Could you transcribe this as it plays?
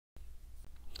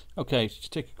Okay, so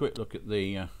just take a quick look at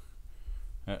the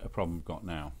a problem we've got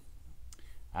now.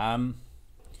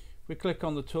 If we click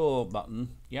on the tour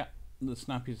button, yeah, the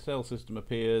snappy cell system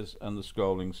appears and the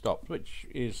scrolling stops, which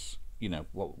is, you know,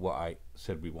 what I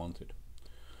said we wanted.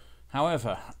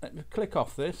 However, let me click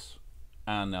off this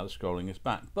and now the scrolling is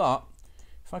back. But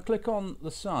if I click on the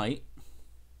site,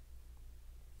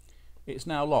 it's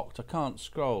now locked. I can't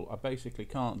scroll. I basically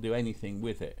can't do anything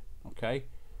with it. Okay,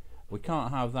 we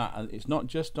can't have that, and it's not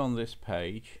just on this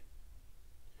page.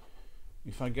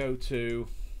 If I go to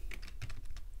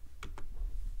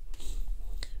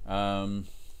no,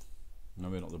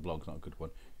 not the blog's not a good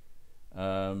one.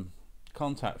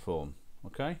 Contact form.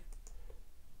 Okay,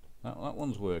 that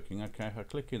one's working. Okay, if I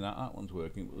click in that one's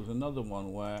working. But there's another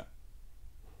one where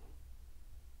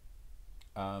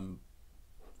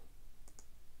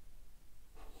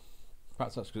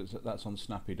perhaps that's because that's on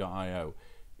snappy.io.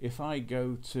 If I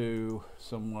go to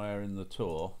somewhere in the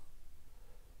tour,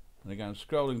 and again I'm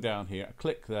scrolling down here, I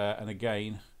click there, and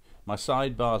again my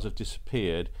sidebars have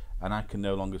disappeared and I can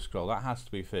no longer scroll. That has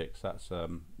to be fixed. That's a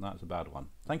bad one.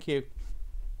 Thank you.